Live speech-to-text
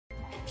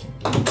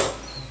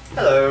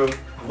Hello,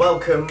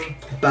 welcome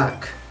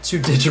back to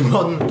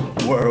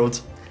Digimon World.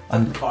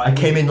 I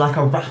came in like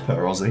a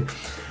rapper, Ozzy.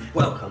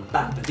 Welcome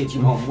back to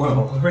Digimon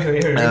World.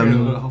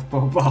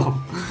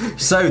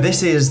 So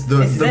this is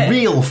the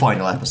real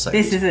final episode.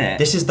 This is it.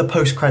 This is the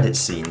post-credits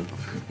scene.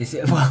 Is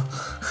it? Well,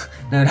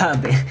 no,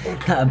 that'd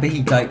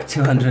be like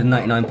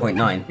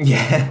 299.9.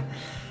 Yeah.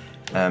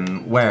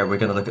 Where we're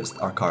gonna look at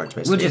our cards,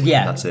 basically.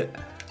 That's it.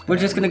 We're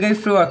just gonna go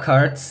through our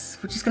cards.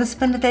 We're just gonna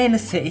spend a day in the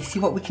city, see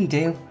what we can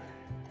do.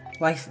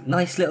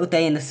 Nice little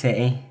day in the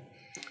city.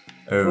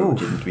 Oh,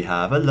 didn't we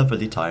have a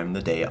lovely time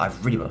the day? I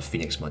really want a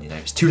Phoenix money now.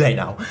 It's too late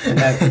now.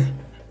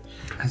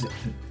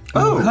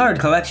 Card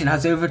collection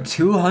has over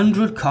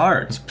 200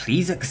 cards.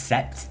 Please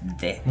accept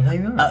this.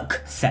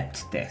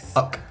 Accept this.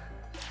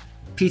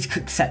 Please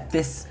accept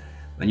this.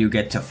 When you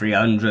get to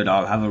 300,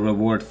 I'll have a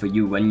reward for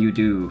you when you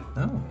do.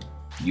 Oh.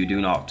 You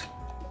do not.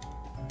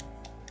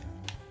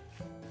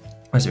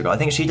 Where's we go? I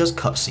think she does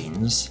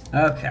cutscenes.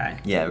 Okay.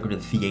 Yeah, we're going to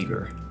the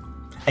theater.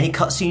 Any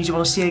cutscenes you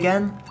want to see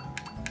again?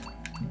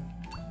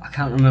 I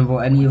can't remember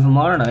what any of them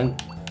are now.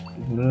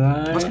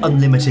 What's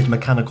Unlimited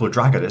Mechanical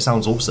Dragon? It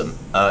sounds awesome.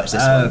 It's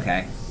this one.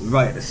 Okay.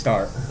 Right at the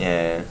start.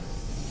 Yeah.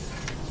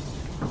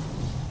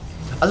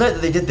 I like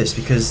that they did this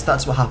because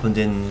that's what happened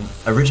in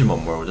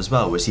Digimon World as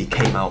well, was he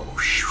came out.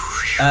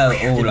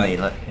 All like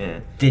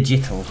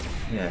digital.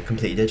 Yeah,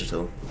 completely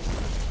digital.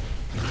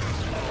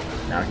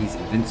 Now he's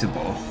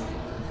invincible.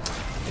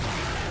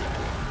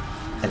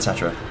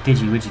 Etc.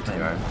 Digi-widget.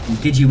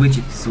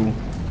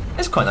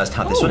 It's quite nice to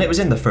have this one. It was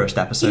in the first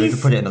episode. We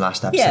put it in the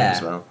last episode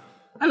as well.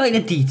 I like the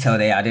detail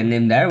they had in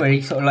him there, where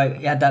he sort of like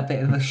he had that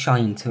bit of a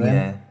shine to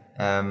him.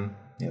 Yeah.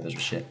 Yeah, those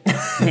were shit.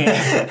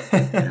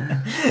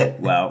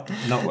 Well,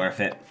 not worth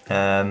it.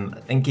 I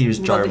think he was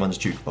Gyromon's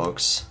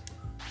jukebox.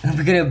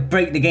 We're gonna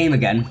break the game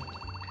again.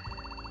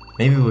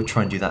 Maybe we'll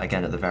try and do that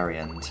again at the very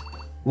end.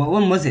 What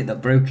one was it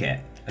that broke it?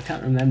 I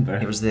can't remember.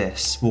 It was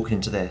this. Walking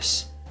into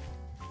this.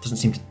 Doesn't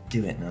seem to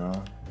do it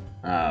now.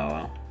 Oh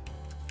well.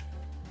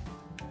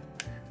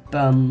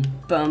 Bum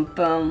bum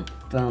bum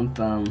bum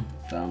bum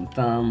bum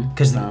bum.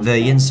 Because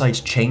the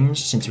inside's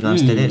changed since we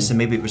last did it, so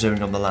maybe it was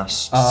only on the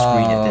last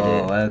screen it did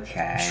it. Oh,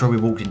 okay. I'm sure we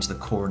walked into the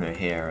corner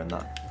here and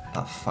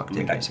that fucked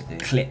it basically.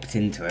 Clipped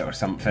into it or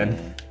something.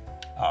 Yeah.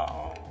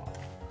 Oh.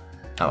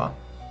 Oh well.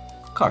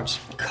 Cards.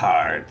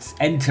 Cards.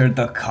 Enter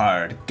the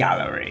card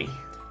gallery.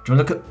 Do you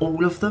want to look at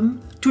all of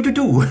them? Two.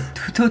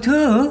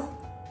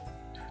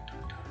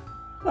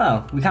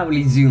 Well, we can't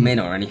really zoom in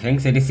or anything,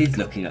 so this is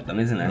looking at them,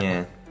 isn't it?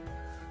 Yeah.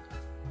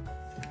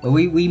 Well,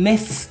 we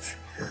missed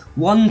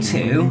 1,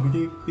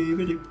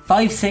 2,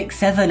 5, 6,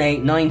 7,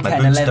 8, 9,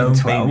 10, 11,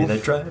 12.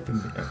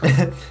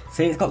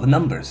 See, it's got the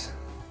numbers.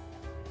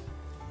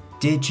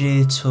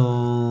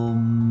 Digital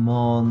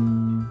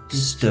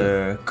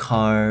monster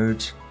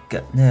card.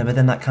 No, but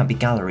then that can't be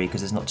gallery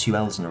because there's not 2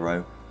 L's in a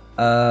row.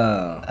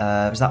 Oh.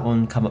 Has that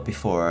one come up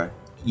before?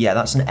 Yeah,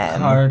 that's an M.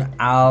 Card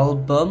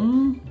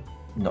album.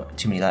 Not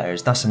too many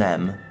letters. That's an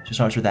M. So it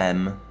starts with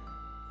M.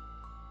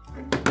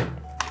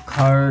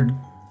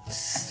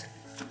 Cards.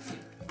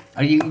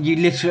 Are we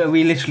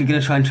literally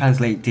gonna try and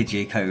translate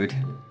Digi code?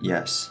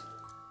 Yes.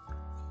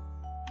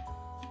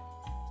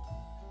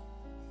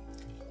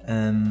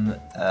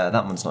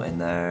 That one's not in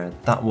there.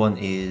 That one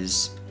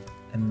is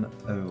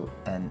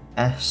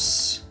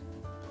MONS.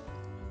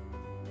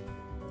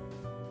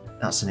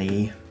 That's an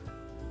E.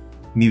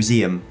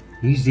 Museum.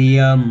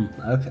 Museum.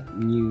 Okay.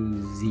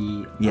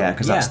 Museum. Yeah,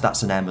 because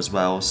that's an M as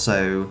well.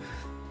 So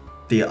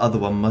the other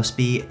one must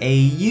be a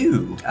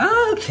U.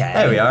 Okay.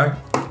 There we are.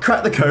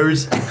 Crack the code.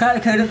 Crack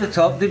the code at the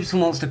top. Digital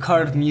Monster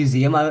Card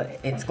Museum.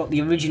 It's got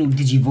the original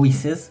Digi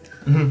voices.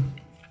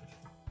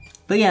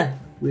 But yeah,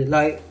 we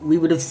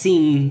would have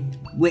seen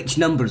which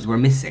numbers we're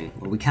missing,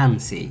 or we can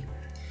see.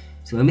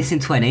 So we're missing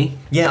 20.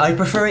 Yeah, I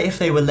prefer it if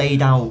they were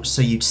laid out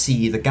so you'd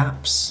see the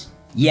gaps.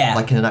 Yeah.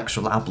 Like in an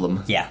actual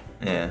album. Yeah.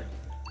 Yeah.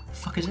 The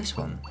fuck is this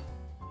one?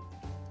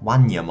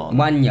 Wanyamon.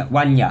 Wanya.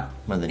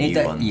 One of the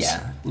new ones.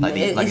 Yeah. Like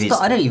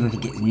I don't even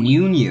think it's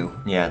new.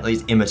 Yeah,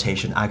 these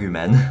imitation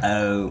Agumen.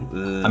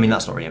 Oh. I mean,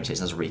 that's not really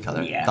imitation, that's a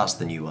recolor. Yeah. That's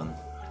the new one.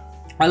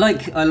 I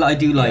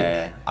do like.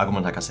 Yeah,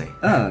 Agumon Hakase.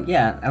 Oh,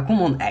 yeah.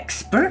 Agumon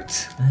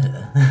Expert?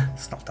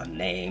 It's not the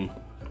name.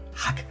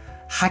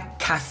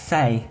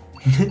 Hakase.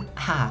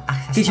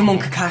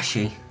 Digimon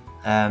Kakashi.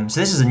 So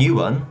this is a new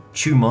one.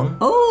 Chumon.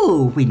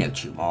 Oh, we know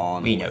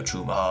Chumon.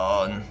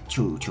 Chumon.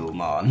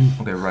 Chumon.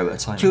 We'll go row at a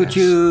time.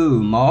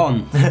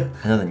 Chumon.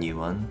 Another new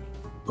one.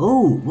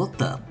 Oh, what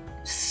the?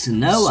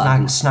 Snow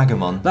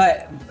Snagamon.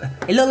 Like,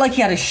 it looked like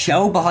he had a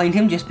shell behind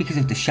him just because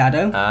of the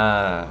shadow.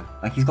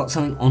 Like he's got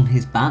something on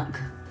his back,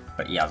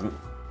 but he hasn't.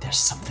 There's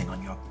something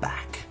on your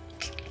back.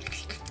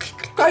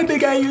 Great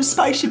big alien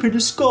spaceship in the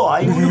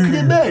sky. You're looking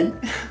at me.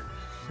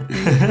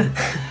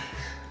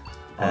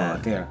 Oh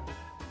dear.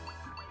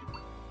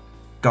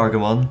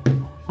 Gargamon.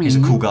 He's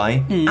a cool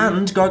guy.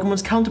 And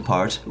Gargamon's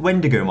counterpart,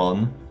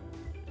 Wendigomon.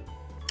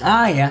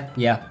 Ah,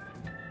 yeah.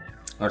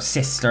 Or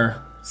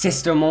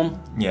Sistermon.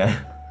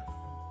 Yeah.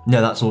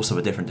 No, that's also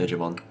a different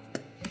Digimon.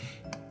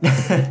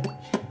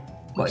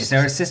 What, is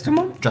there a sister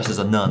Mon? Dressed as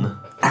a nun.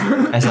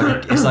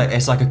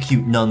 It's like a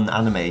cute nun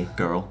anime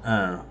girl.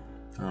 Oh.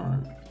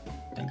 Alright.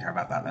 Don't care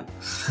about that then.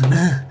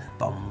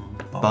 Bum,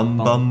 Bum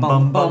bum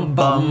bum bum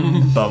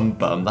bum bum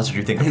bum. That's what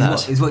you think of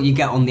that. Is what you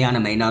get on the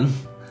anime nun.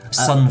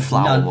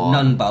 Sunflower one.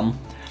 Nun bum.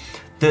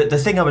 The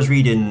thing I was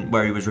reading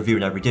where he was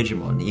reviewing every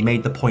Digimon, he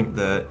made the point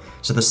that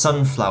the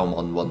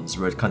Sunflowermon ones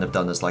were kind of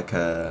done as like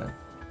a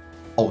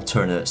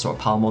alternate sort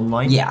of Palmon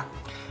line. Yeah.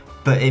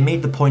 But it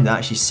made the point that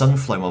actually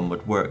Sunflowermon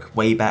would work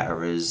way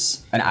better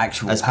as an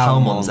actual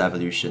Palmon's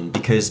evolution,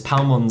 because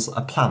Palmon's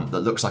a plant that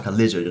looks like a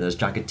lizard and has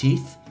jagged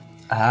teeth.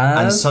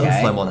 And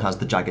Sunflowermon has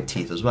the jagged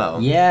teeth as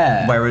well.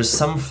 Yeah. Whereas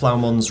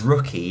Sunflowermon's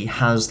rookie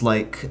has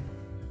like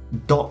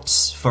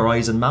dots for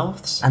eyes and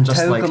mouths. And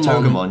just like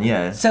Togemon,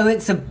 yeah. So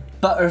it's a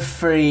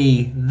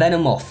Butterfree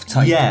Venomoth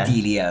type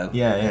dealio.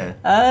 Yeah.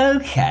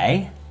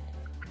 Okay.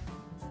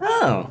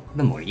 Oh,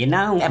 the more you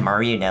know. The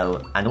more you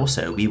know. And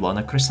also, we won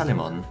a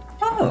Chrysalimon.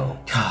 Oh.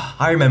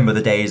 I remember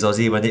the days,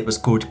 Ozzy, when it was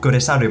called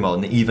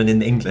Chrysalimon, even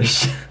in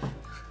English.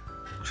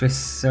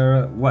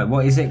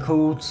 What is it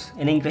called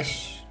in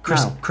English?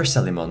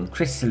 Chrysalimon.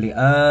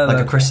 Like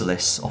a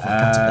chrysalis off a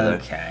caterpillar.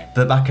 Okay.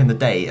 But back in the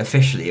day,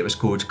 officially, it was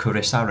called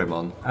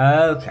Chrysalimon.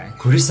 Okay.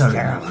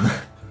 Chrysalimon.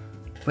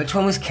 Which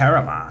one was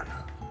Caramon?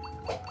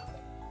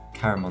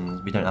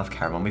 Caramon, we don't have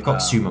Caramon. We've got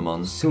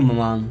Sumamon.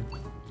 Sumamon.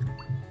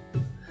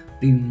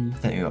 Boom. I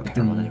think we got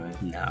Caramon anyway.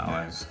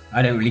 No,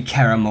 I don't really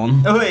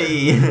Caramon. Oh,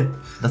 hey!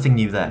 Nothing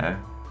new there.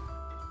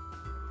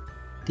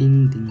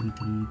 Ding ding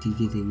ding ding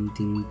ding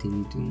ding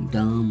ding ding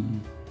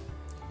dum.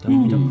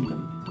 Dum dum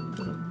dum dum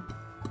dum.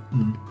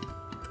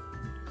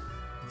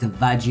 The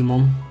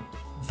Vagimon.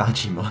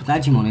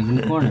 Vagimon is in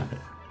the corner.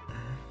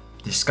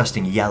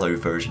 Disgusting yellow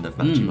version of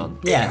Vagimon.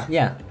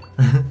 Yeah.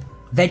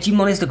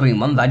 Vegemon is the green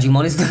one,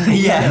 Vagimon is the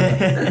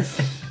yeah.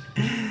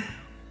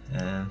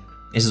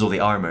 This is all the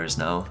armors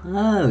now.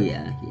 Oh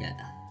yeah.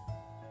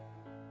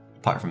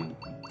 Apart from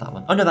that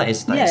one. Oh no, that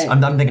is.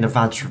 I'm thinking of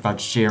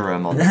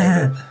Vagiramon.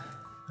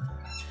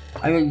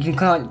 I mean, you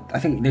can't. I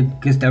think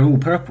because they're all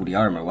purple, the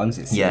armor ones.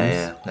 It seems.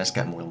 Yeah. Let's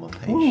get more than one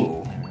page.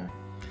 Ooh.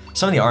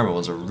 Some of the armor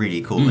ones are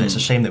really cool. It's a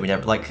shame that we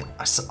never I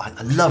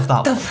love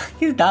that one.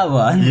 Is that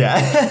one?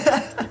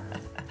 Yeah.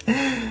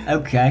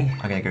 Okay.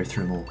 I'm gonna go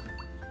through them all.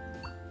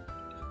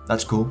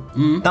 That's cool.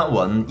 That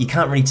one, you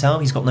can't really tell.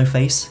 He's got no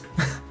face.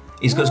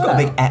 He's got a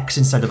big X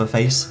instead of a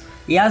face.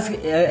 He has.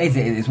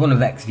 It's one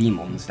of X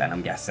Vmons then,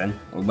 I'm guessing,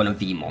 or one of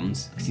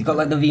Vmons, because he's got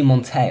like the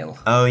Vmon tail.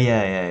 Oh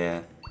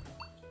yeah.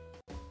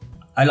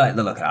 I like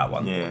the look of that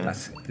one. Yeah.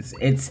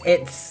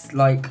 It's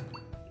like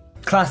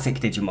classic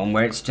Digimon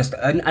where it's just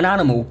an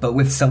animal but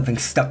with something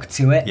stuck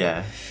to it.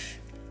 Yeah.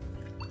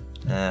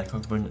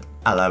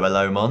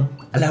 Hello, Mon.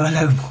 Hello.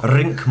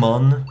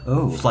 Rinkmon.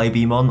 Oh.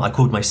 Flybemon. I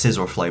called my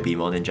Scizor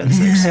Flybemon in Gen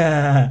 6.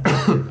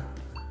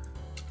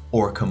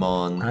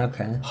 Orcamon.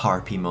 Okay.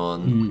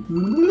 Harpymon.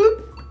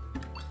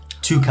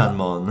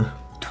 Toucanmon.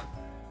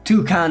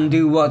 Two can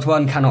do what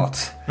one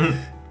cannot.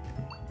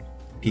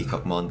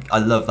 Peacockmon. I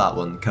love that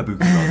one.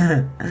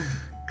 Kabukimon.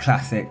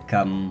 Classic,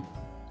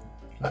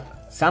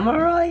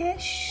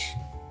 samurai-ish?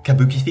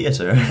 Kabuki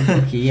Theatre.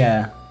 Kabuki,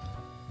 yeah.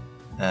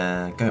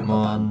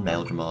 Goatmon,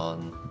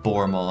 Maildramon,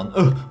 Bormon.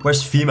 Oh,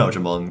 where's Female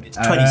Dramon? It's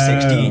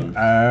 2016.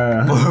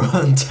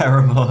 Bormon,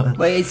 Terramon.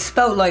 Wait, it's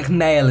spelled like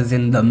male as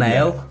in the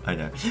male. Yeah, I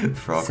know.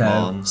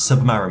 Frogmon,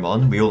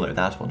 Submarimon. We all know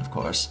that one, of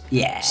course.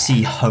 Yeah.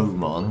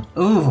 Seahomon.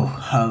 Ooh,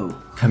 ho.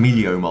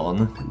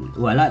 Chameleomon.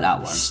 Ooh, I like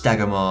that one.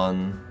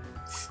 Stegamon.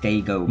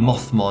 Stego.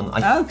 Mothmon.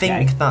 I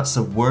think that's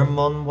a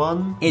Wormmon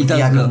one. It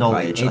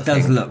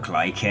does look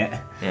like it.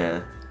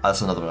 Yeah.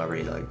 That's another one I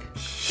really like.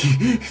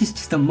 He's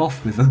just a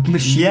moth with a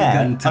machine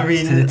gun to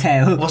the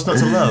tail. What's not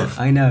to love?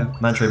 I know.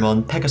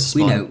 Mantremon,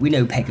 Pegasusmon. We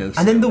know Pegos.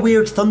 And then the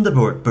weird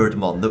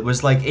Thunderbirdmon that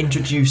was like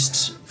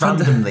introduced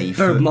randomly.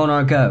 Birdmon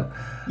Argo.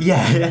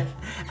 Yeah.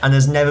 And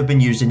has never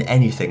been used in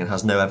anything and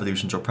has no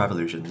evolutions or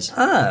prevolutions.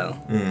 Oh.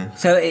 Yeah.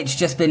 So it's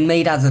just been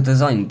made as a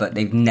design, but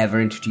they've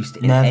never introduced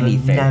it in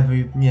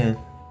anything. Yeah.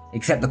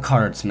 Except the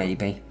cards,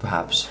 maybe.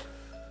 Perhaps.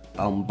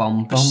 Which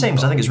is a shame,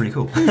 because I think it's really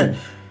cool.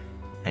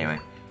 Anyway.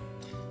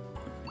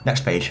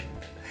 Next page.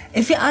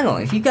 If you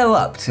go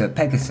up to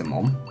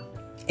Pegasusmon,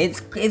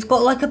 it's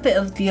got like a bit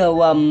of the a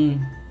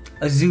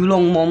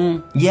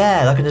Zulongmon.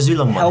 Yeah, like an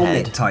Azulongmon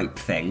helmet head type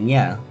thing.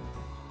 Yeah.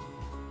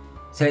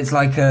 So it's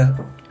like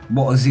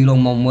what a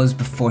Zulongmon was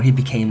before he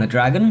became a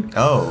dragon.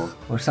 Oh.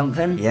 Or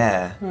something.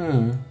 Yeah.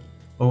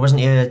 Or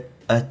wasn't he a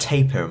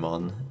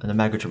Tapirmon and a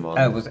Megadramon?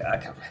 Oh, was it? I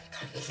can't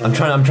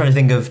remember. I'm trying to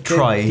think of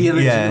Tri. The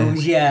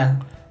originals,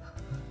 yeah.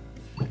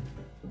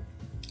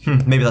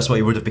 Maybe that's what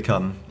he would have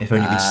become if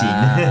only we'd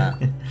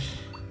seen.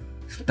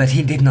 But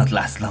he did not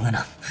last long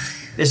enough.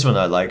 This one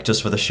I like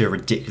just for the sheer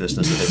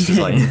ridiculousness of its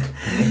design.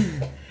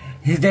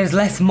 There's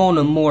less Mon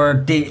and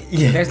more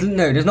there's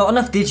not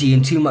enough Digi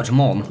and too much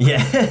Mon.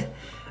 Yeah.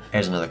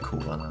 Here's another cool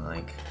one I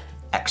like.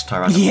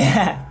 X-Tyrannomon.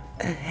 Yeah.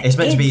 It's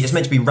meant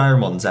to be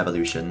Raremon's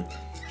evolution.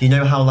 You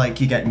know how like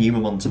you get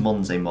Numamon to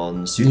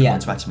Monzemon, Sutamon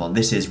to Etamon?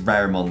 This is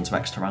Raremon to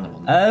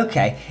X-Tyrannomon.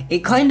 Okay.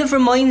 It kind of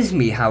reminds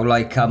me how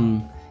like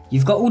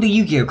you've got all the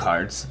Yu-Gi-Oh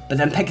cards, but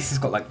then Pegasus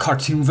got like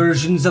cartoon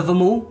versions of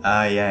them all.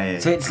 Yeah.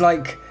 So it's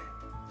like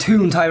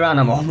Toon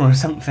Tyrannomon or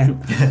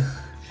something.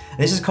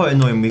 This is quite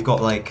annoying. We've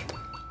got like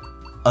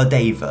a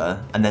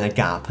Deva, and then a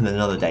gap, and then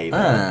another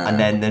Deva, and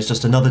then there's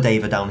just another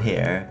Deva down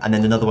here, and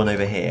then another one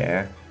over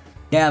here.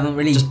 Yeah, I haven't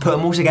really... Just put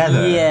them all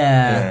together.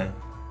 Yeah.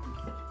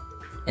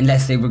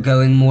 Unless they were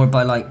going more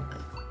by like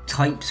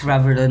types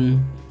rather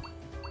than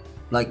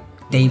like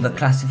Deva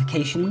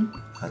classification.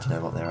 I don't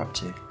know what they're up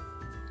to.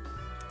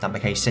 That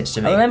makes any sense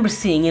to me. I remember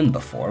seeing him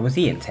before. Was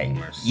he in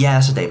Tamers? Yeah,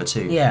 that's a Deva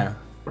too. Yeah.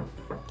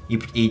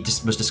 He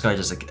just was disguised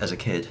as a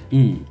kid.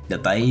 The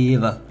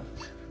Deva.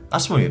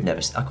 That's one we've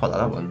never seen. I quite like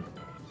that one.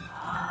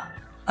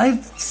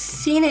 I've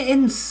seen it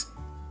in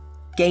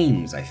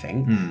games, I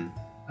think.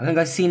 I think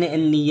I've seen it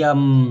in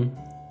the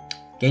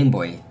Game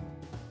Boy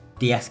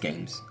DS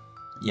games.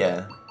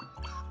 Yeah.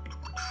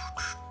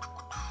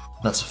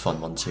 That's a fun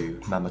one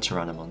too, Mama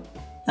Tyrannomon.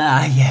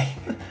 Ah, yeah.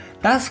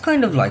 That's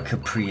kind of like a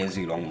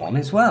pre-Azulon one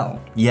as well.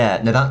 Yeah,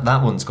 no,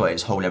 that one's got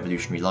its whole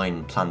evolutionary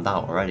line planned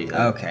out already,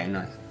 though. Okay,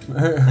 nice.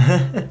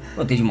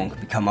 Well, Digimon could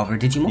become other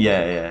Digimon.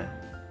 Yeah.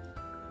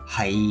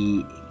 Hi.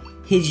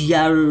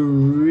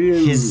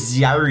 Hijaru.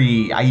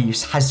 Hazaru.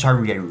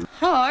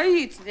 How are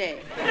you today?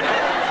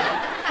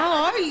 How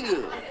are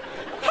you?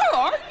 How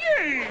are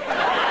you?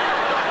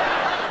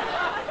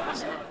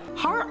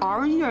 How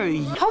are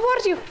you? How are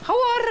you? How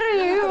are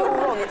you?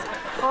 Wrong. It's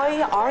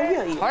how are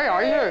you? How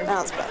are you?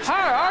 That's better.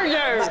 How are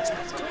you?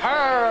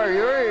 How are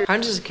you? How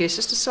does a case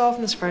just to solve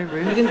in this very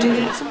room? Are you going to do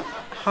the accent?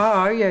 How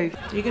are you?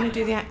 Are you going to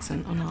do the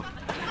accent or not?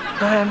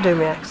 I am doing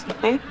the accent.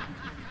 Eh?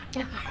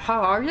 Yeah.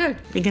 How are you?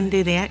 You going to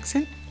do the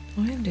accent?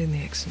 I am doing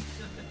the accent.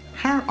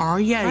 How are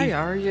you?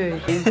 How are you?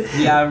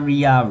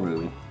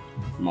 Yaru.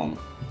 Mom.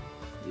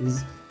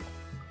 Is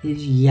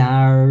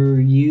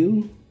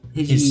Yaru?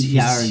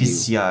 Hizyaru.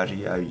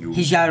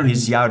 Hizyaru.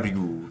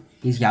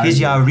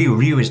 Hizyaru.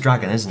 Ryu is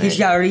dragon, isn't it?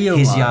 Hizyaru.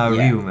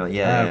 Hizyaru,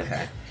 yeah.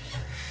 Okay.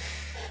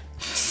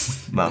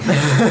 Well.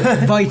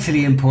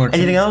 Vitally important.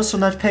 Anything else on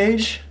that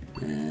page?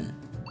 I mean,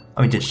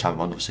 Digimon,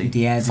 obviously.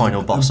 Yeah,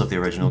 Final boss of the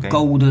original game.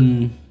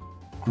 Golden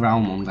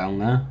Growlmon down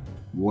there.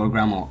 War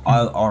Growlmon.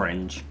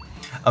 Orange.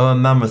 Oh,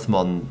 and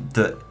Mammothmon,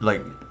 that,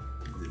 like,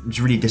 it's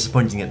really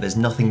disappointing that there's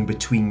nothing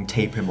between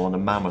Tapermon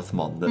and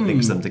Mammothmon that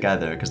links them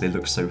together because they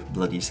look so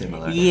bloody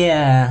similar.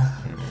 Yeah.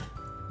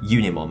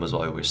 Unimon was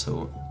what I always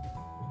thought.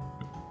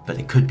 But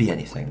it could be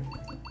anything.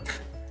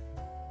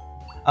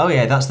 Oh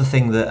yeah, that's the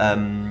thing that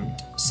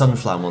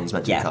Sunflowermon's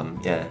meant to become,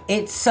 yeah.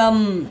 It's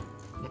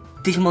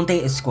Digimon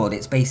Data Squad,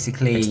 it's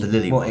basically It's the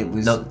Lilymon. what it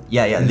was. No,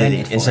 yeah,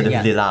 Lily, for, instead of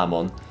yeah.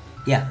 Lilamon.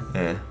 Yeah.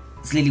 Yeah.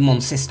 It's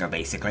Lilymon's sister,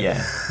 basically.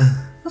 Yeah.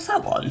 What's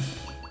that one?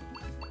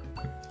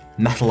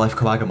 Metal Life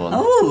Coagamon.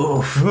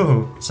 Oh!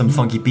 Ooh, some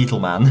funky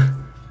Beetleman.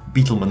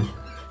 Beetleman.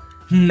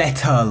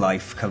 Meta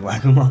Life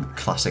Kawagumon.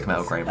 Classic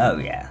Metal Greymon. Oh,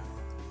 yeah.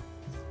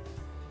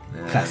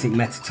 Classic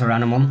Meta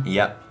Tyrannomon.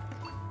 Yep.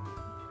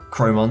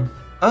 Crowmon.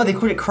 Oh, they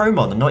call it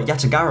Crowmon and not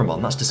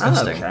Yatagaramon. That's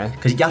disgusting. okay.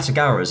 Because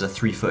Yatagara is a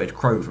three-footed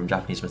crow from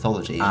Japanese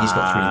mythology. And he's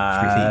got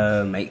three feet.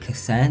 Oh, makes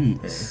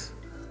sense.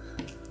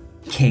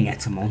 King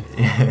Etamon.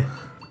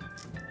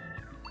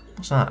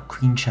 What's that?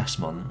 Queen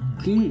Chessmon.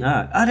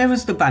 There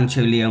was the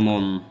Bancho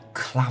Leomon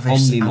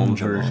Clavis Omnimon Angemon.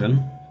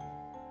 version.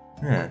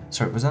 Yeah.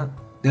 Sorry, was that?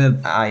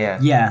 Yeah.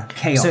 Yeah,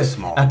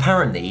 Chaosmon. So,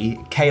 apparently,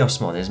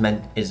 Chaosmon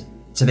is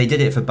so they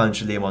did it for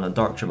Bancho Leomon and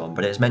Darkdramon,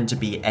 but it's meant to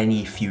be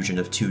any fusion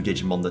of two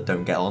Digimon that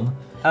don't get on.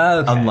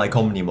 Okay. Unlike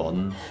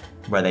Omnimon,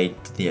 where they're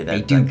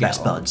do get best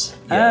on. buds.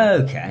 Yeah.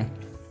 Okay.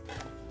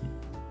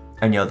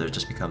 And the others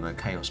just become a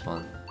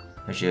Chaosmon.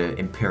 There's your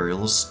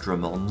Imperials,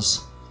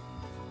 Dramons.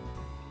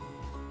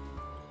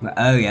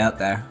 Oh yeah, up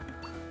there.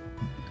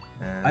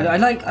 I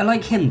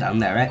like him down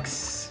there.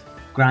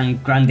 Grandis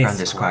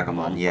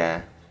Quagamon,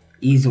 yeah.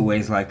 He's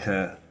always like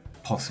a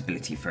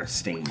possibility for a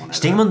Stingmon.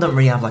 Stingmon don't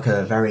really have like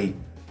a very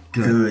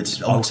good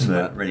ultimate,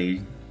 ultimate.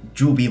 really.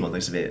 Dual Beamon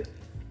looks a bit.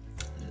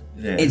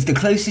 Yeah. It's the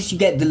closest you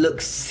get that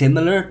looks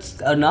similar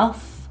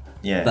enough.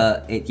 Yeah.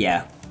 But it'd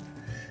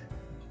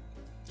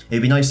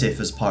be nice if,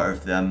 as part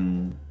of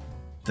the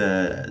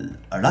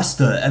Last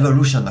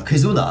Evolution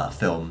Kizuna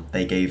film,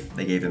 they gave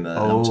him an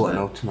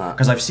ultimate.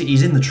 Because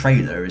he's in the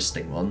trailer as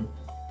Stingmon.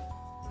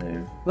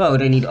 So. Well,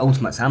 they need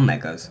ultimates and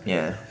megas.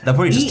 Yeah, they'll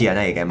probably just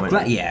DNA again, won't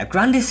they? Yeah,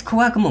 Grandis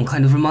Quagamon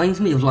kind of reminds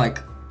me of like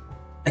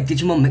a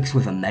Digimon mixed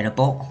with a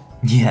Metabot.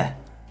 Yeah.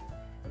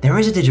 There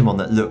is a Digimon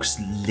that looks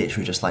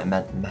literally just like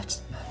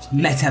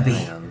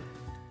Metabi.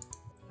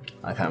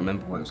 I can't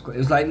remember what it was called. It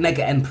was like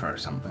Mega Emperor or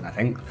something, I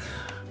think.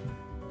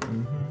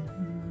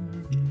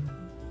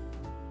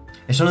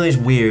 It's one of those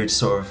weird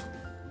sort of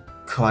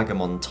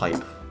Quagamon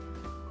type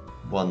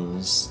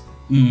ones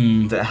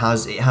that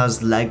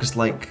has legs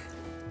like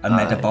a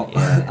Metabot.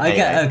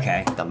 Yeah,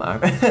 okay. Doesn't matter.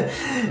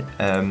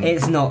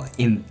 It's not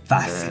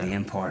vastly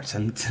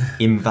important.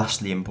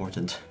 Vastly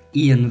important.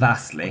 Ian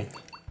Vastly.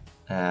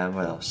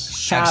 What else?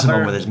 Shabber.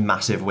 Examon with his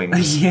massive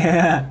wings.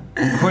 Yeah.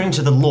 According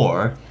to the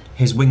lore,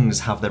 his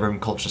wings have their own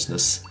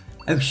consciousness.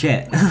 Oh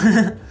shit.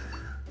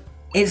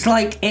 It's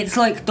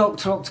like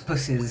Dr.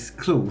 Octopus's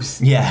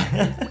claws.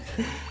 Yeah.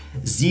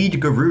 Zed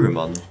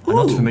Garurumon. I'm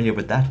not Ooh. familiar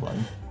with that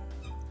one.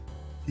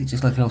 Is it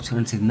just like an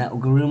alternative Metal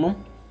Garurumon?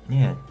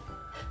 Yeah.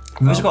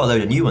 We've also got a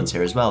load of new ones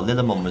here as well.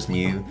 Lillamon was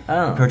new.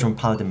 Oh. Purgemon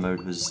Paladin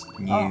mode was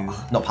new.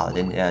 Oh. Not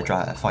Paladin,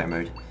 Fire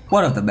mode.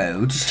 One of the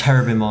modes.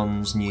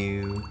 Terubimon's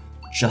new.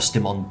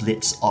 Justimon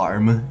Blitz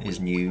Arm is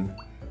new.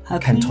 How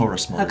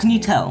Kentorusmon can you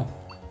tell?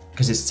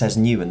 Because it says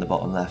new in the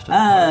bottom left. Of the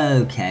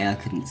card. Okay, I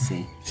couldn't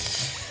see.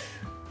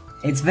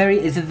 It's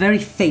a very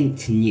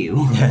faint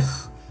new. Yeah.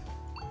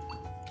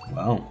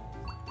 Wow.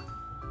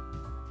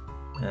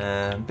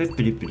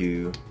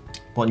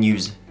 What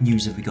news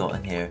have we got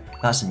in here?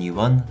 That's a new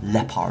one.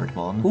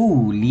 Leopardmon.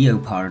 Ooh,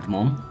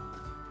 Leopardmon.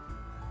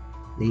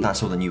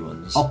 That's all the new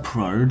ones.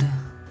 Oprard.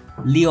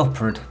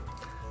 Leopard.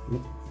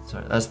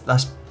 Sorry,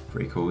 that's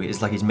pretty cool.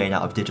 It's like he's made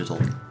out of digital.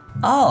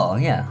 Oh,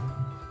 yeah.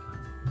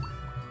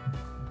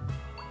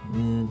 I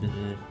know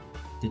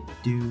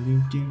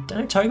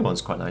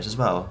Tigermon's quite nice as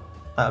well.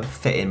 That would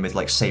fit in with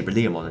like Saber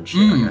Leomon and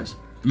shit, I guess.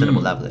 Don't know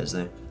what level it is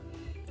though.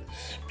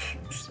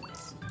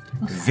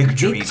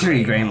 Victory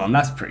Greymon,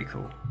 that's pretty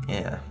cool.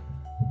 Yeah.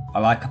 I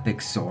like a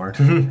big sword.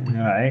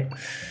 Alright.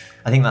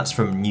 I think that's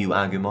from New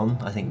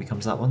Agumon, I think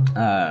becomes that one.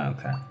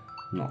 Okay.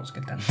 Not as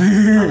good then.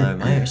 Hello,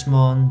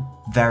 Myosmon,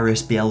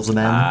 Varus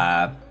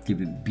Beelzemon,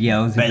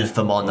 Beelzebub.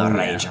 Belthamon Oh,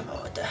 Rage yeah.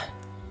 Mode.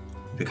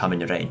 Become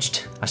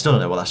enraged. I still don't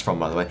know what that's from,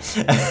 by the way.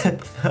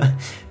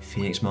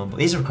 Phoenixmon, but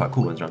these are quite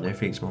cool ones around there.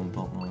 Phoenixmon,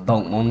 Boltmon.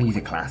 Boltmon, he's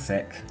a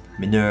classic.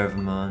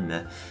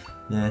 Minervamon,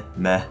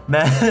 meh.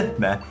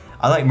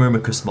 I like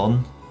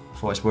Myrmicusmon,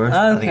 for what it's worth.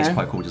 I think it's Okay.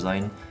 quite cool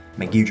design.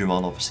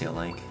 Megidramon, obviously, I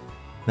like.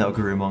 Metal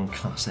Garurumon,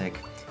 classic.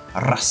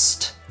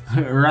 Rust.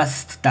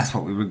 Rust, that's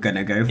what we were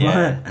gonna go for.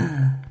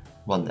 Yeah.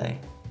 One day.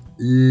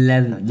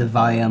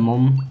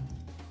 Leviamon.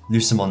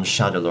 Lucamon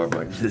Shadowlord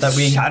mode.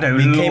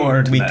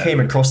 Shadowlord we mode. came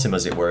across him,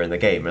 as it were, in the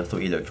game, and I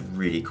thought he looked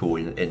really cool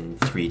in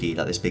 3D,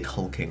 like this big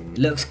hulking.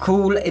 Looks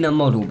cool in a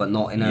model, but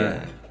not in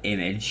Yeah. a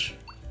image.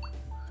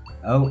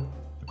 Oh.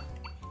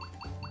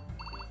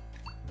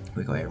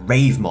 We got here.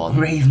 Ravemon.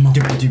 Ravemon.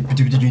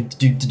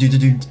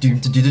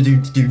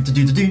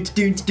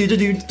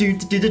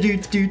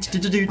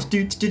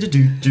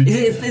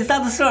 Is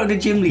that the start of the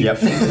gym leader?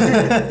 Yep.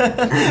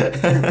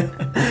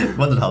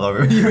 Wondered how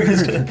long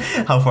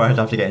how far I'd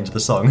have to get into the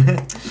song.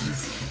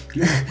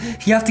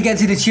 You have to get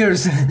to the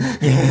cheers.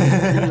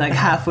 Like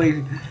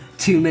halfway,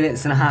 2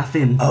 minutes and a half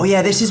in. Oh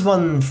yeah, this is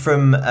one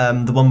from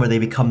the one where they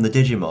become the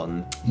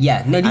Digimon.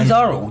 Yeah, no, these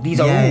are all. These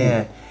are all.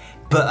 Yeah.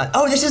 But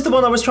oh, this is the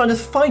one I was trying to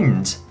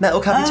find.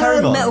 Metal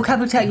Capitarimon. Metal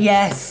Capital,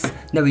 yes.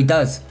 No, he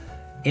does.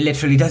 It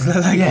literally does look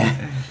like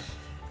Yeah.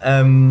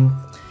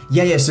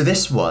 Yeah. So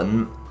this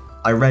one,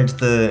 I read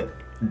the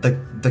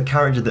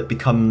character that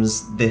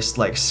becomes this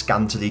like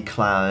scantily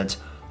clad,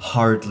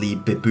 hardly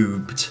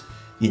beboobed,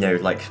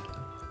 like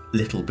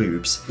little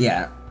boobs.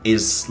 Yeah.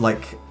 Is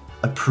like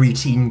a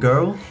preteen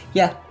girl.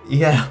 Yeah.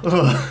 Yeah.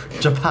 Ugh.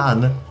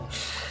 Japan.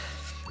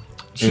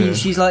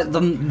 She's like the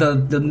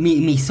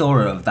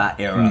Misora of that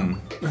era.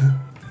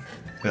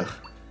 Ugh.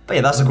 But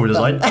yeah, that's a cool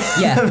design.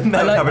 Yeah,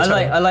 Metal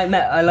I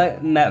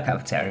like Metal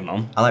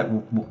Capitarimon. I like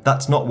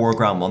that's not War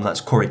Groundmon, that's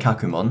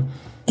Korikakumon.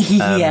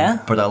 Yeah.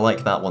 But I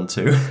like that one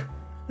too.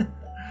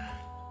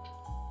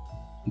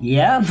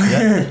 Yeah.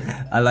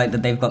 I like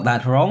that they've got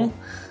that wrong.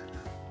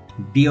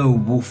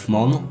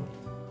 Beowulfmon.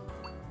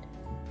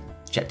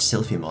 Jet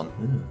Sylphiumon.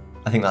 Ooh.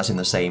 I think that's in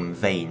the same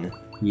vein.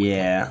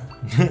 Yeah.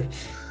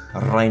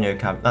 Rhino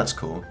Cab. That's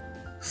cool.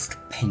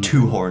 Penguin.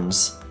 Two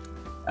horns.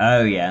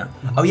 Oh yeah.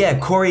 Oh yeah,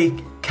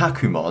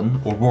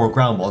 Korikakumon or War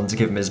Groundmon to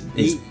give him his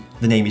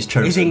the name he's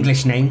chosen. His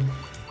English name.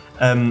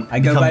 I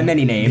go by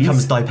many names.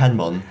 Becomes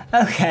Daipenmon.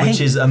 Okay.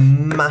 Which is a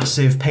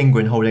massive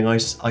penguin holding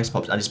ice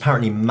pops, and it's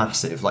apparently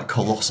massive, like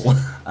colossal.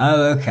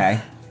 Oh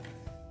okay.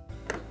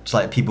 It's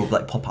like people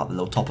like pop out the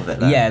little top of it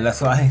there. Yeah,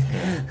 that's why.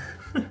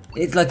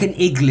 It's like an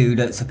igloo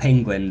that's a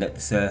penguin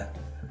that's yeah.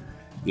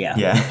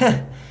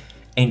 Yeah.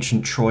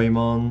 Ancient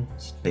Troymon,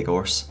 big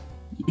horse.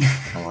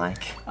 I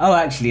like. Oh,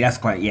 actually, that's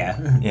quite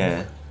yeah.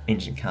 Yeah.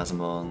 Ancient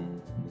Chasmon.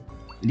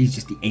 These are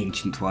just the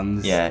ancient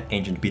ones. Yeah.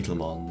 Ancient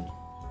Beetlemon.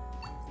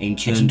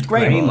 Ancient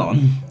Greymon.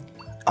 Greymon.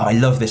 Oh, I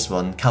love this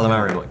one.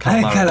 Calamarimon.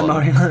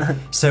 Calamarimon.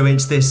 So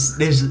it's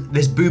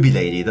this booby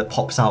lady that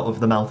pops out of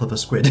the mouth of a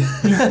squid,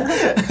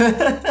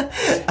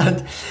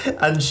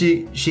 and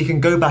she can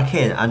go back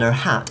in, and her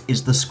hat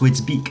is the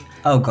squid's beak.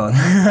 Oh god.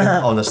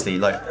 Honestly,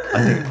 like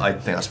I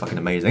think that's fucking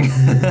amazing.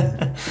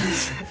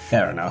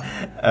 Fair enough.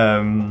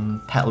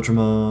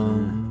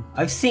 Petaldramon.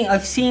 I've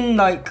seen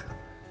like.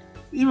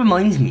 He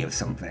reminds me of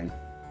something.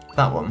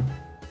 That one.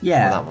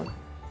 Yeah. Or that one.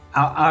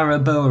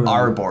 Araboro.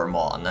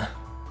 Arbormon.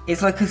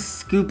 It's like a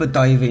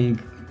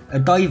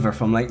diver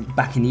from like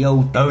back in the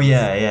old days. Oh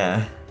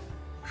yeah.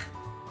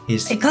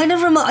 It kind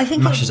of I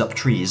think mashes up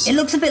trees. It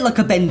looks a bit like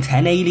a Ben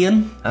 10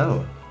 alien.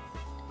 Oh.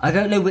 I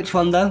don't know which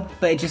one though,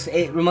 but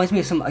it reminds me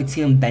of something I'd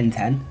see on Ben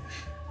 10.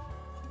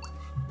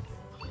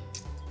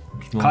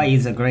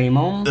 Kaiser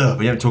Greymon. Ugh,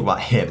 we don't talk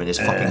about him and his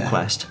fucking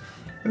quest.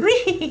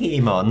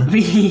 Rihimon.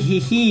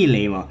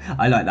 Rihilimo.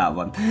 I like that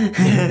one.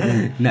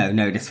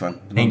 no, this one.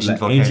 Ancient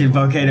Volcano. Ancient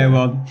Volcano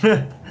one.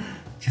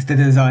 Just the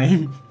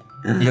design.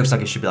 He looks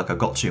like it should be like a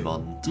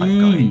Gotsumon type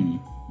guy.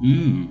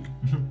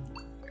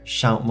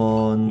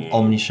 Shoutmon,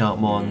 Omni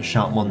Shoutmon,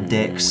 Shoutmon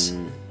Dix,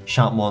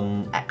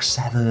 Shoutmon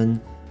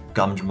X7,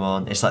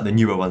 Gumdramon. It's like the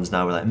newer ones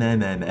now. We're like meh.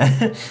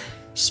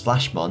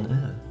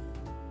 Splashmon.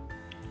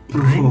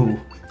 Ooh,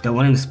 don't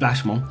want him to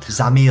Splashmon.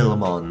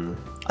 Zamilmon.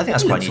 I think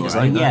that's quite neat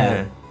design.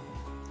 Yeah.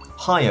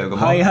 Hyogomon.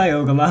 Hi,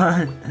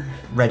 Ogomon.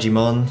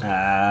 Regimon.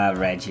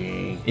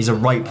 Reggie. He's a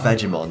ripe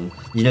Vegemon.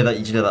 You know that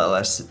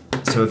Les?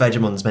 So a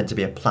Vegemon's meant to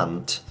be a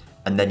plant,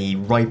 and then he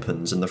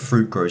ripens and the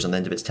fruit grows on the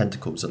end of its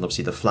tentacles, and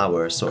obviously the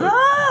flower sort of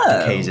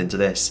decays into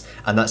this.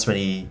 And that's when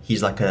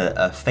he's like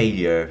a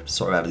failure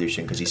sort of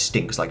evolution because he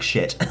stinks like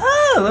shit.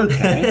 Oh,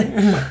 okay.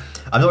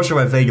 I'm not sure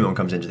where Vegemon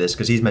comes into this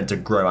because he's meant to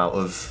grow out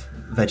of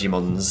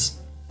Vegemon's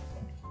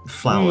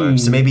flower.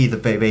 So maybe the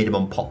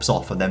Vegemon pops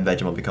off and then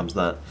Vegemon becomes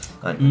that.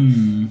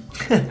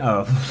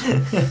 Oh.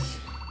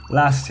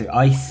 Last two.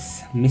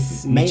 Ice.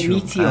 Meteor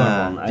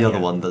one. The other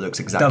one that looks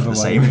exactly the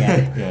same.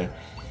 Yeah. Yeah.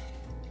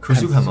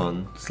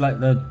 Kuzuhamon. It's like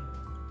the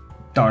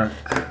dark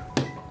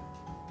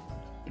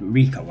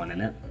Rika one,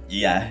 isn't it?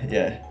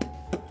 Yeah.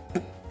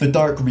 The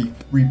Dark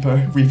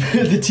Reaper,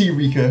 the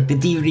T-Rika. The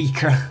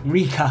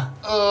Rika.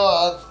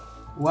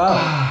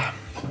 Wow.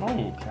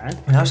 Okay.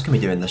 What else can we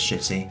do in this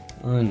shitty?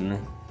 I don't know.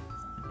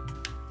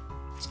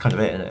 It's kind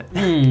of it, isn't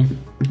it?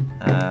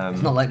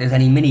 It's not like there's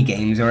any mini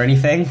games or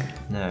anything.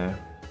 No.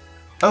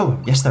 Oh,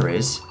 yes there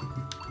is.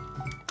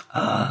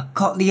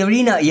 Got the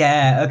arena.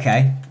 Yeah.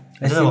 Okay.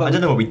 I don't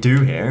know what we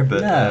do here,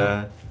 but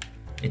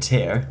it's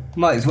here.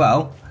 Might as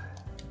well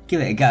give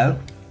it a go.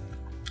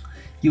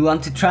 You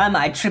want to try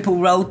my triple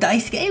roll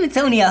dice game? It's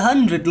only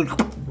 100.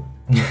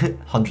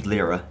 100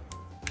 lira.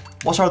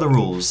 What are the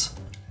rules?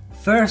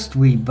 First,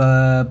 we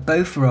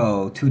both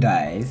roll 2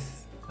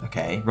 dice.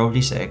 Okay, roll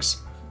d6.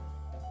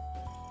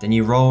 Then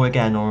you roll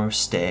again or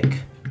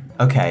stick.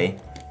 Okay.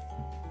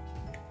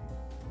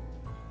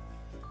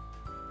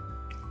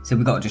 So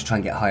we got to just try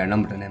and get a higher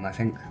number than him, I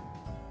think.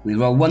 We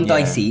roll 1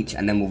 dice each,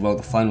 and then we'll roll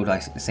the final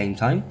dice at the same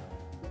time.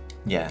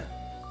 Yeah.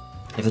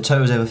 If the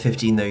total's over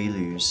 15, though, you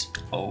lose.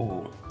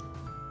 Oh.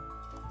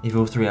 If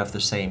all 3 have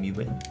the same, you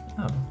win.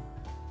 Oh.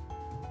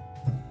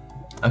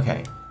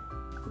 Okay.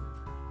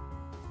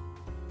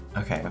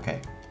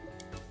 Okay.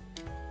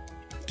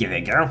 Give it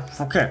a go.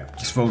 Fuck it.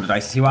 Just roll the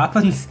dice to see what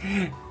happens.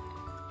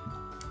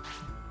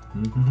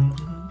 You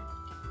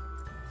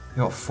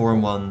got 4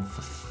 and 1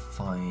 for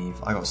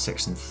 5. I got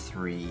 6 and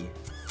 3.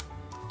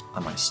 I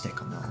might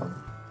stick on that one.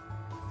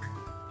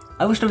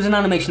 I wish there was an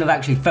animation of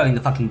actually throwing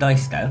the fucking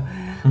dice though.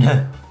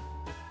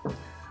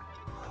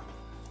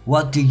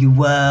 What do you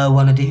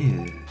want to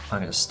do? I'm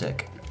gonna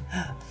stick.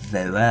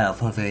 Very well.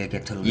 Before you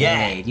get to the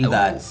Yeah. lead. You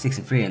got 6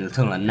 and 3 and a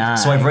total of 9.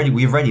 So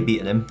we've already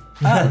beaten him.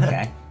 Oh,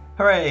 okay.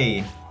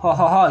 Hooray! Ha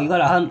ha ha! You got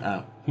a hunt.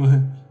 Oh.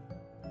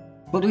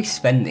 What do we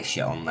spend this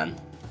shit on then?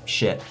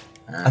 Shit.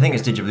 I think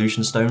it's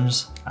Digivolution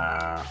Stones.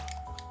 Ah.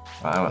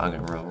 Right, I'm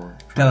gonna roll.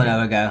 Go and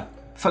have a go.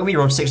 Fuck me, you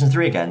rolled 6 and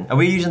 3 again. Are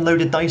we using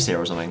loaded dice here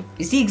or something?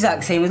 It's the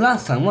exact same as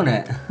last time,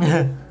 wasn't it?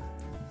 I'm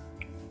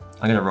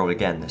gonna roll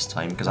again this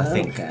time because I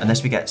think Okay.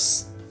 unless we get,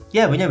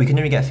 yeah, we know we can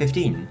only get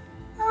 15.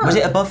 Was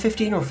it above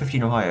 15 or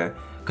 15 or higher?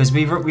 Because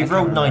we've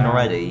rolled 9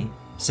 already,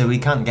 so we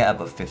can't get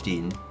above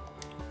 15.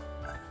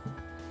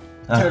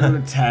 Total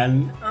of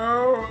 10.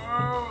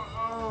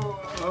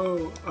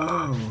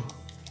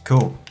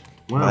 Cool.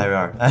 Well, there we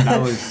are.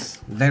 That was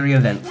very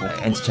eventful.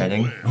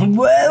 Entertaining.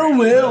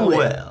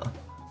 Well.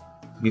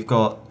 We've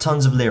got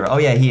tons of lira. Oh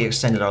yeah, he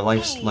extended our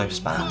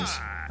lifespans.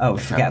 Oh,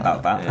 forget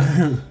about that.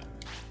 Yeah.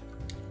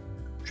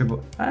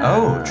 Triple.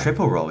 Oh,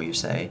 triple roll, you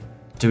say?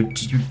 Do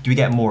we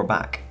get more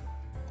back?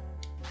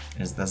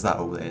 Is that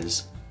all it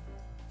is?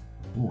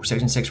 Ooh,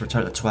 6 and 6 for a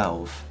total of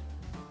 12.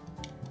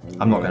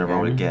 I'm not gonna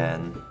roll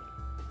again.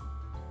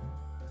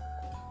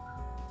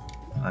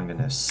 I'm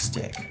gonna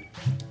stick.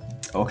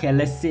 Okay,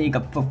 let's see.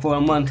 Got 4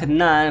 and 1 to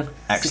 9.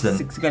 Excellent.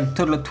 6, got a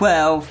total of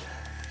 12.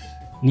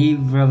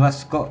 Neither of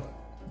us got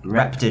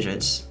Rep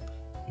digits.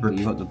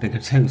 You got the bigger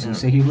total,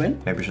 so you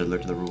win. Maybe we should have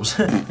looked at the rules.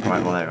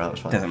 Right, well there, that was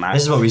fine. Doesn't matter.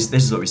 This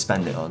is what we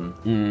spend it on.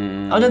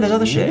 Oh no, there's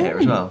other shit here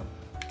as well.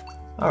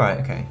 Alright,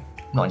 okay.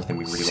 Not anything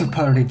we really want.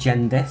 Super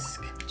Regen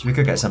Disc. So we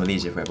could get some of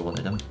these if we ever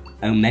wanted them.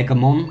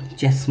 Omegamon,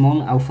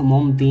 Jessmon,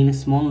 Alphamon,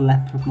 Venusmon,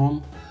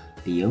 Leopardmon,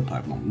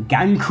 Leopardmon,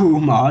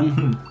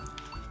 Gankumon.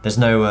 There's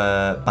no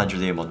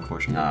Banjoleomon,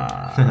 unfortunately.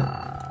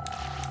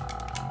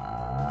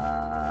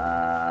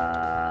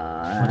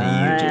 What do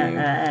you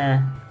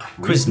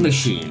do? Quiz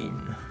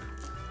machine.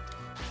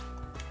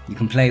 You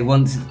can play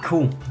once.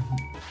 Cool.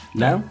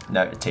 No?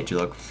 No, it takes too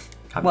long.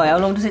 Why? How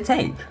long does it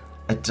take?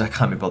 I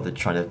can't be bothered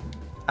trying to.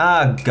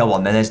 Go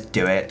on then. Let's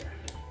do it.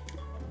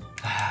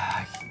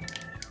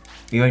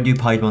 We won't do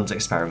Piedmon's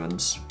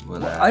experiments.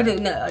 We'll, I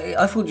don't know.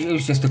 I thought it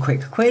was just a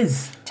quick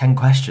quiz. 10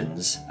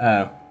 questions.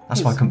 Oh.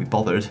 That's why I couldn't be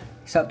bothered.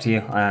 It's up to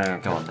you. I don't know.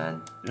 Go on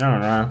then. I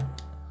don't know.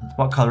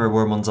 What colour are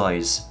Wormon's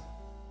eyes?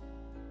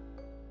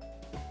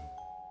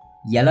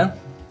 Yellow?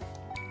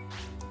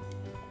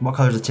 What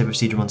colour is the tip of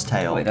Seedramon's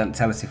tail? Oh, it don't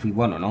tell us if we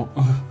won or not.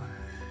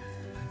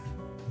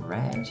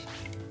 Red.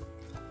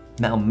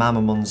 Metal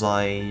Mamamon's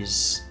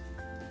eyes.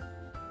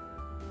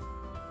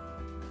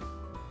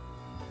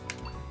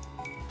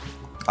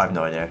 I have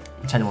no idea.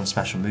 Tentamon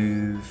special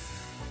move.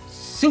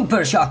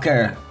 Super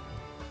Shocker!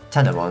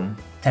 Tentamon.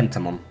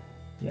 Tentamon.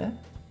 Yeah.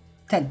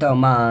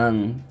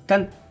 Tentomon.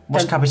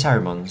 What's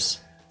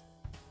Capitarimon's?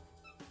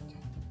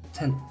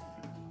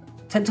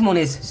 Tentamon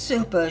is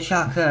Super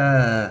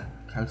Shocker.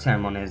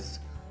 Capitarimon's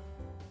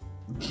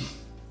is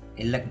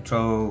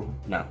Electro.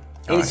 No,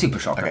 it's Super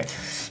Shocker. Okay.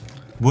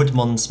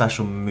 Woodmon's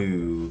special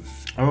move.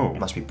 Oh.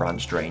 Must be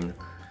Branch Drain.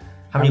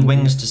 How many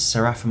wings does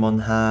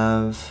Seraphimon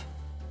have?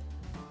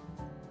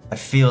 I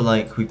feel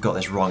like we've got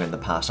this wrong in the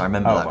past. I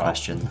remember that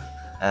question.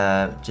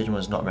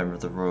 Digimon's not a member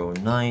of the Royal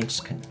Knights.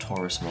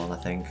 Kentorusmon, I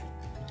think.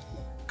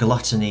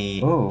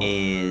 Gluttony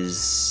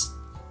is...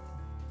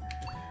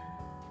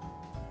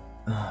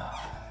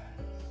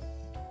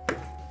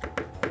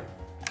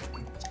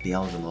 It's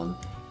Beelzemon.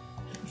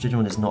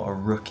 Digimon is not a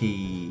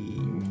rookie.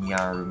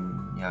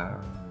 Nyarumon.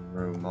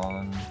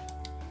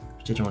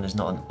 Digimon is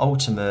not an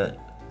ultimate.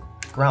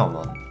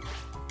 Growlmon.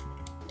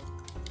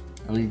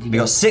 We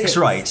got six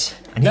right,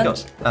 and he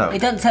got. Oh. It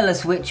doesn't tell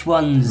us which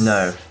ones.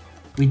 No.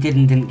 We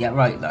didn't get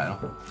right though.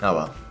 Oh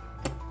well.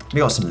 We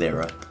got some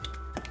Lyra.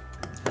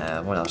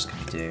 What else can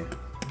we do?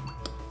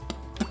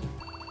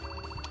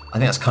 I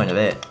think that's kind of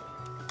it.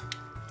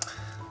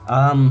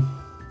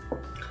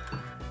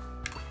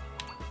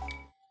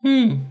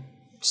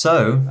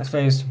 So I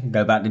suppose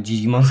go back to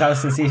Digimon's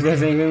house and see if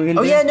there's anything we can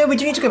do. Oh yeah, no, we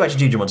do need to go back to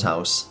Digimon's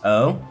house.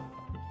 Oh?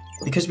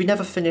 Because we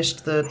never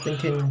finished the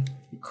thinking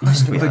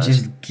quest we had.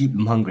 Just keep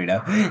them hungry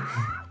now.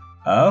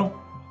 Oh?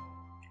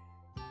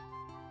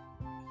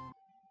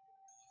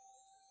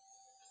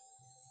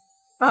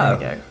 There we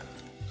go.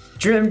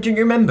 Do you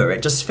remember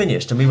it just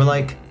finished and we were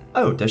like,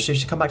 oh, does she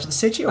come back to the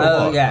city or what?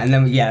 Oh yeah, and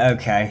then yeah,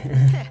 okay.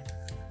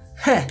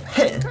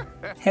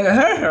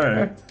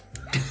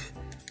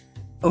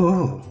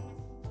 Oh.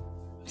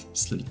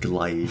 Slowly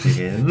gliding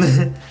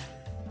in.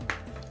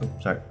 Oh,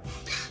 sorry.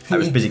 I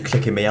was busy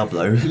clicking my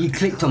elbow. You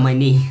clicked on my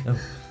knee. Oh.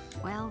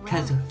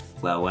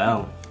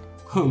 Well.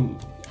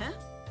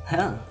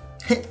 Huh.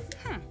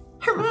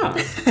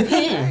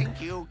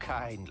 Thank you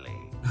kindly.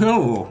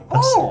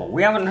 Oh,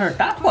 we haven't heard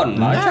that one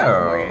much,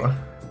 have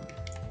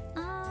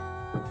we?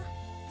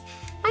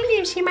 My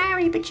name's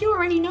Himari, but you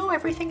already know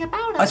everything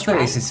about us, I suppose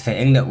right? this is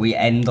fitting that we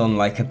end on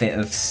like a bit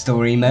of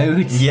story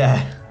mode.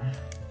 Yeah.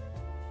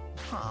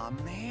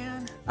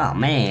 Oh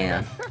man.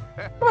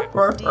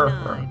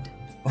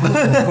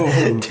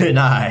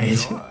 Denied.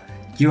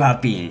 You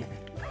have been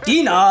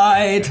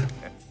denied.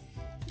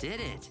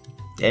 Did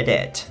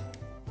it.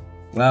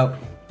 Well,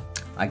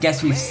 I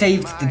guess we've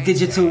saved the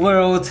digital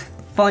world,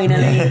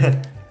 finally.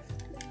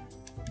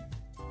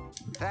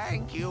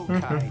 Thank you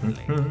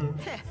kindly.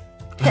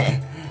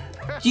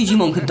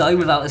 Digimon could die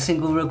without a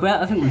single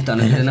regret. I think we've done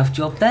a good enough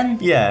job then.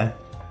 Yeah.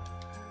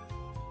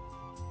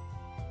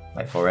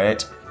 Wait for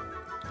it.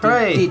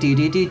 Hooray!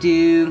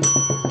 Do.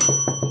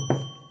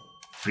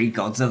 Three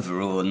Gods of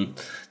Ruin.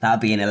 That'd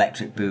be an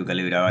electric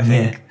boogaloo, though, I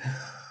think. Yeah.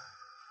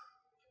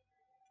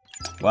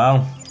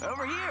 Well.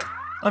 Over here.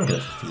 I'm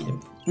gonna feed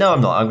him. No,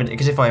 I'm not. I'm gonna,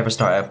 because if I ever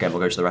start up again, we'll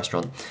go to the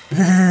restaurant.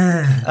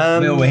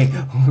 Will we?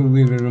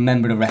 We will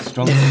remember the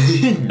restaurant.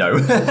 No.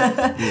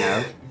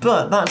 No.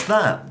 But that's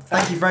that.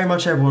 Thank you very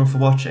much, everyone, for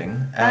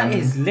watching. That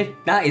is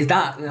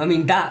that. I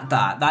mean, that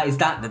is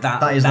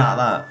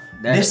that.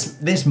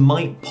 This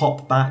might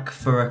pop back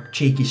for a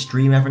cheeky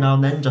stream every now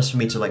and then, just for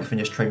me to like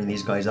finish training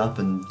these guys up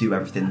and do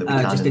everything that we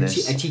can just in a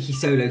this. a cheeky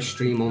solo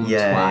stream on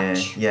yeah,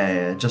 Twitch.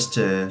 yeah, just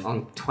to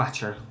On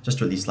Twatcher. just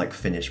to at least like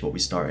finish what we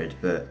started,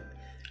 but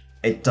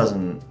it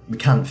doesn't. We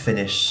can't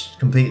finish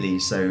completely,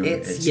 so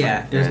It's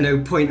like, there's no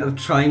point of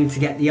trying to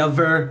get the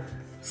other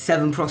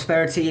 7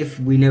 prosperity if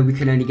we know we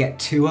can only get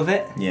 2 of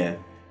it, Yeah,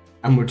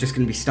 and we're just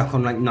going to be stuck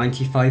on like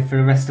 95 for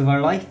the rest of our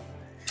life.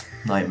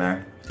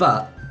 nightmare.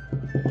 But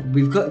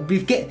we've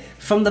get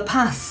from the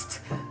past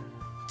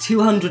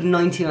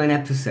 299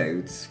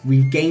 episodes,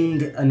 we've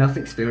gained enough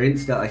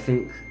experience that I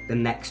think the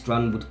next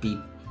run would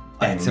be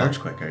better. Much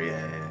quicker.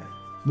 Yeah.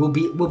 We'll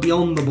be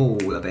on the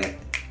ball a bit.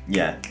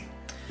 Yeah.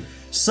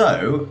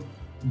 So,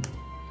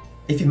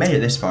 if you made it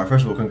this far,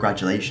 first of all,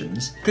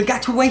 congratulations.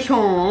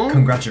 Congratulations!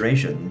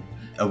 Congratulations.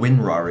 A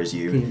WinRAR is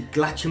you.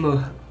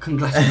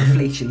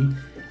 Congratulations.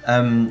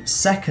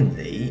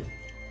 Secondly,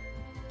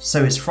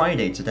 so it's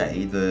Friday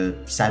today, the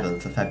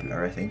 7th of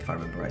February, I think, if I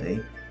remember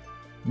rightly.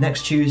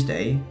 Next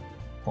Tuesday,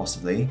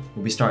 possibly,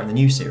 we'll be starting the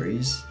new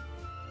series,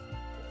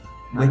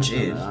 which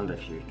is... Under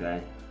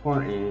Tuesday.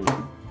 14,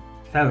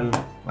 7,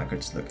 I could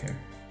just look here.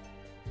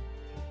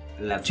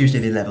 11. Tuesday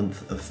the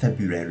 11th of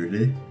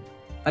February.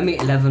 I mean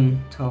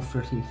 11, 12,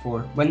 13, 4.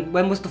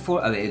 When was the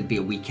 4th? Oh, it'd be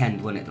a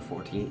weekend, wouldn't it, the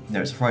 14th?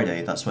 No, it's a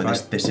Friday, that's why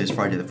this is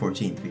Friday the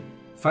 14th.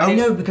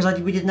 Friday? Oh no, because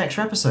we did an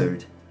extra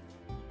episode.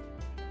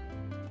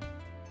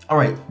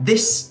 Alright,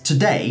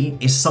 today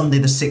is Sunday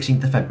the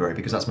 16th of February,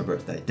 because that's my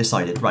birthday.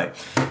 Decided, right.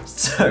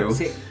 So,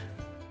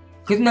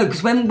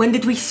 Because when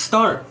did we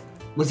start?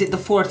 Was it the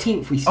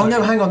 14th we Oh started?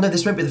 no, hang on, no,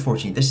 this won't be the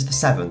 14th, this is the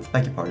 7th,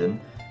 beg your pardon.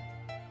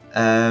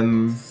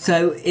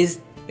 So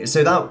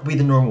that would be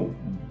the normal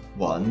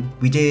one.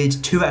 We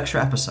did 2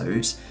 extra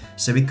episodes,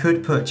 so we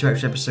could put 2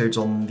 extra episodes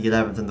on the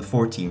 11th and the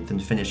 14th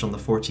and finish on the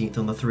 14th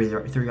on the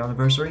 3-year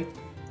anniversary.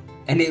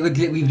 And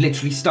we've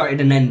literally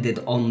started and ended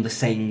on the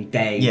same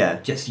day, Yeah.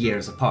 just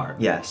years apart.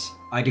 Yes.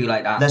 I do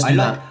like that. Let's do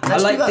that. I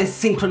Let's like do that. the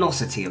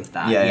synchronicity of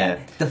that. Yeah.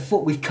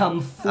 We've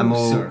come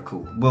full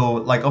circle.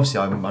 Well, like, obviously,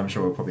 I'm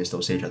sure we'll probably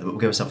still see each other, but we'll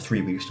give ourselves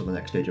 3 weeks till the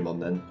next Digimon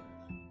then.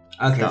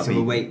 Okay, That'll so be-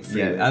 we'll wait for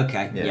yeah,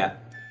 Okay, yeah. yeah.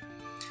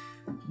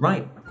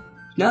 Right.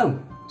 No.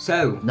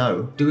 So,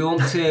 No. do we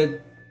want to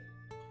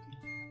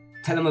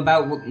tell them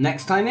about what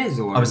next time is?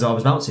 Or I was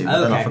about to,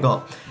 but then I Okay.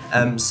 forgot.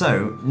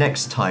 So,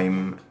 next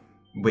time,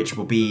 which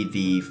will be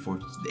the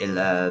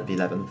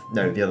 11th,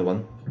 no, the other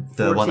one.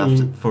 The one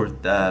after,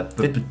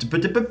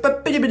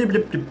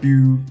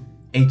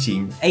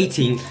 18th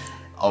 18th.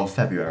 of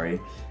February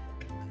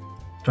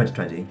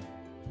 2020.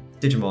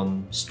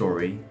 Digimon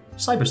Story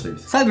Cyber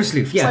Sleuth. Cyber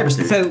Sleuth, yeah. Cyber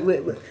Sleuth. So,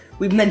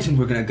 we've mentioned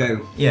we're going to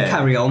go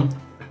carry on.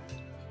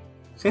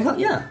 So I thought,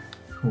 yeah.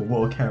 Oh,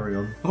 what a carry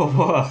on. Oh,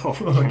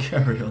 What a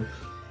carry on.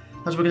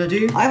 That's what we're going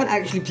to do? I haven't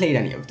actually played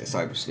any of the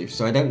Cyber Sleuth,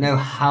 so I don't know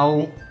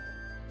how,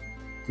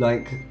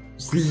 like,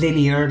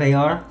 linear they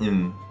are.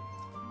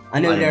 I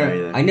know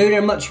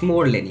they're much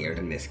more linear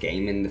than this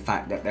game in the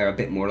fact that they're a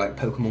bit more like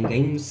Pokemon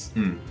games.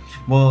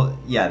 Well,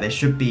 yeah, they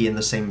should be in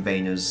the same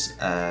vein as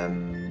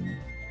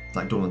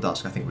like Dawn and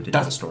Dusk. I think we did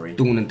the story.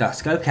 Dawn and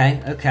Dusk.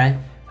 Okay.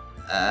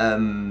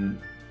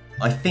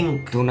 I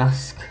think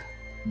Dusk.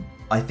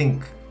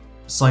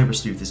 Cyber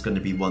Sleuth is going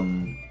to be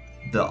one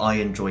that I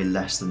enjoy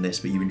less than this,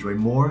 but you enjoy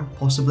more,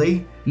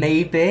 possibly.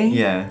 Maybe.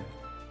 Yeah.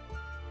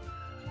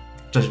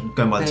 Just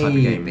going by the type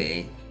of game.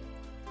 Maybe.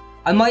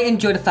 I might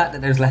enjoy the fact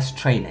that there's less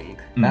training.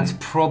 That's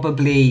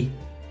probably...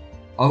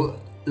 Oh,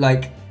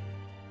 like...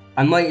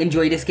 I might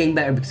enjoy this game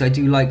better because I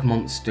do like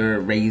monster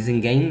raising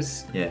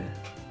games. Yeah.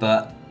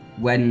 But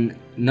when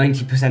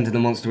 90% of the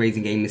monster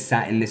raising game is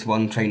sat in this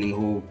one training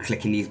hall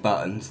clicking these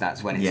buttons,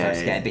 that's when it starts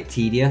to get a bit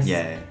tedious.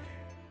 Yeah.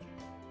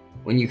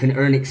 When you can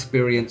earn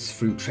experience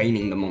through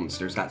training the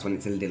monsters, that's when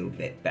it's a little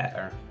bit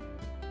better.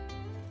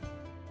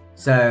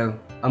 So,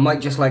 I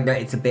might just like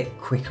that it's a bit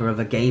quicker of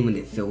a game and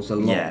it feels a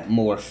lot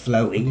more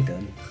flowy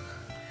than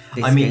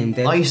this game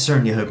did. I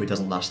certainly hope it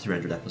doesn't last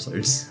 300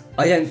 episodes.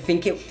 I don't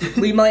think it...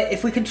 We might...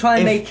 If we could try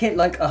and make it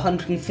like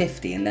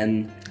 150 and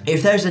then...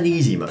 If there's an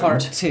easy mode... Part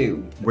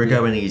 2. We're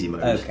going easy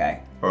mode. Okay.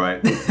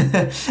 Alright.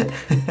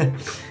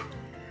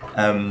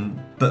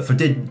 But for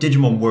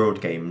Digimon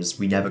World games,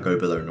 we never go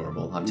below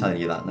normal. I'm telling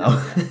you that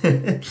now.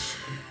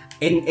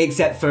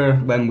 Except for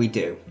when we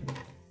do.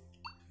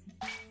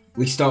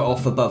 We start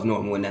off above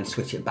normal and then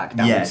switch it back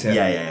down to...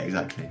 Yeah,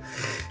 exactly.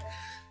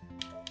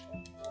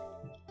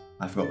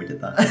 I forgot we did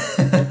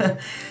that.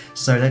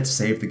 So let's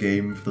save the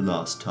game for the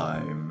last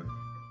time.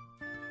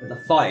 The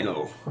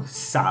final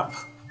sab.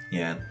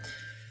 Yeah.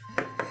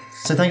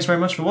 So thanks very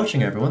much for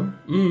watching, everyone.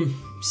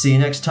 See you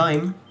next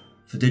time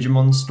for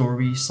Digimon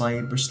Story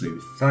Cyber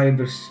Sleuth.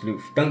 Cyber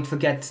Sleuth. Don't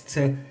forget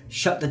to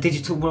shut the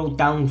digital world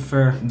down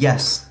for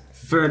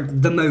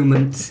the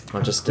moment.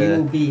 I'll just We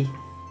will be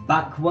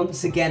back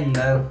once again,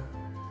 though.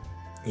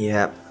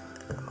 Yeah.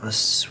 Let's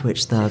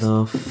switch that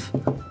off.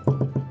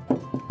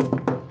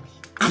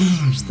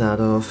 Switch that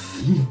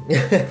off.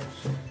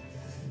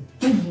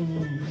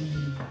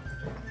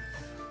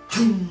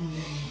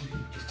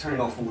 Just turn it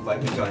off all the way.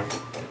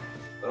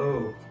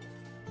 Oh.